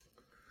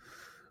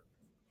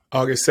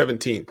August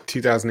 17th,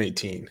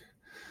 2018.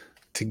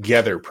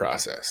 Together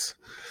process.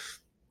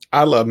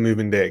 I love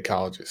moving day at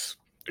colleges.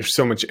 There's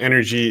so much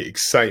energy,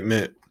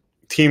 excitement,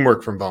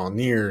 teamwork from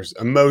volunteers,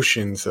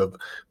 emotions of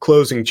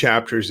closing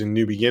chapters and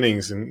new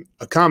beginnings, and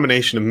a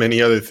combination of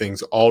many other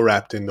things all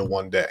wrapped into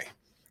one day.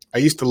 I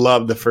used to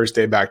love the first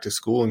day back to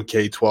school in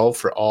K-12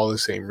 for all the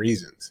same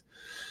reasons.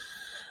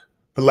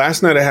 But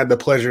last night I had the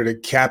pleasure to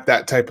cap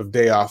that type of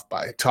day off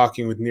by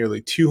talking with nearly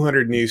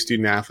 200 new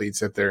student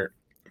athletes at their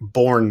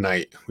Born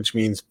Night, which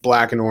means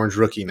Black and Orange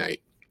Rookie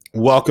Night,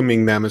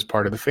 welcoming them as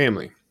part of the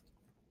family.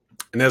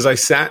 And as I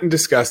sat and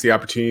discussed the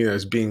opportunity that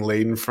was being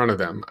laid in front of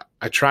them,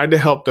 I tried to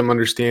help them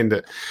understand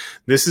that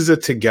this is a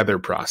together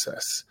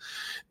process.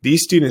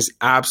 These students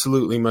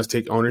absolutely must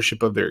take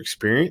ownership of their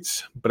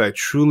experience, but I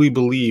truly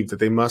believe that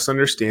they must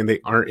understand they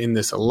aren't in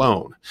this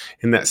alone,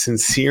 and that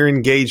sincere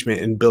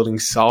engagement in building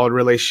solid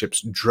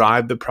relationships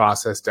drive the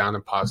process down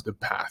a positive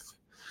path.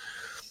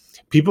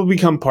 People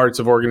become parts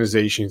of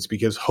organizations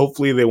because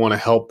hopefully they want to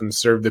help and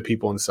serve the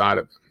people inside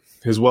of them,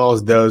 as well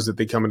as those that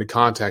they come into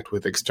contact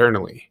with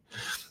externally.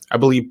 I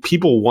believe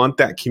people want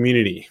that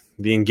community,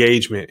 the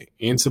engagement,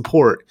 and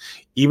support,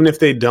 even if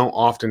they don't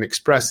often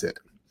express it.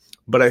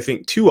 But I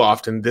think too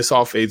often this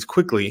all fades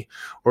quickly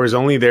or is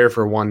only there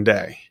for one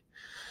day.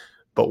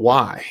 But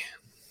why?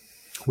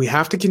 We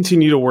have to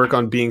continue to work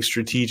on being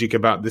strategic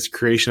about this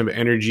creation of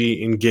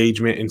energy,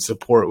 engagement, and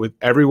support with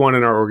everyone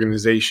in our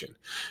organization,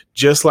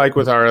 just like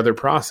with our other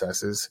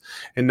processes,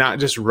 and not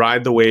just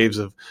ride the waves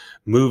of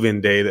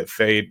move-in day that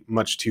fade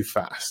much too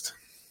fast.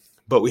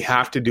 But we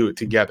have to do it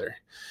together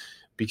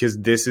because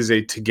this is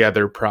a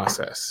together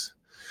process.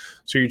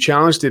 So your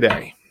challenge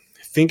today,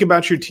 think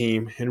about your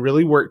team and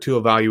really work to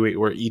evaluate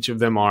where each of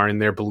them are in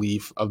their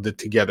belief of the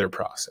together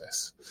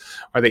process.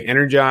 Are they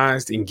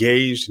energized,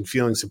 engaged, and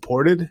feeling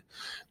supported?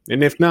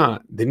 And if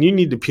not, then you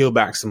need to peel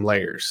back some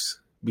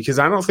layers, because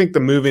I don't think the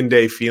move-in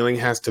day feeling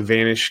has to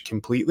vanish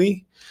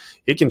completely.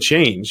 It can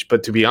change,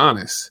 but to be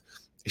honest,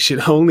 it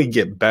should only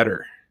get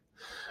better.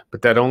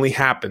 But that only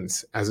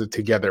happens as a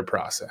together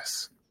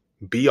process.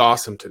 Be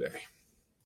awesome today.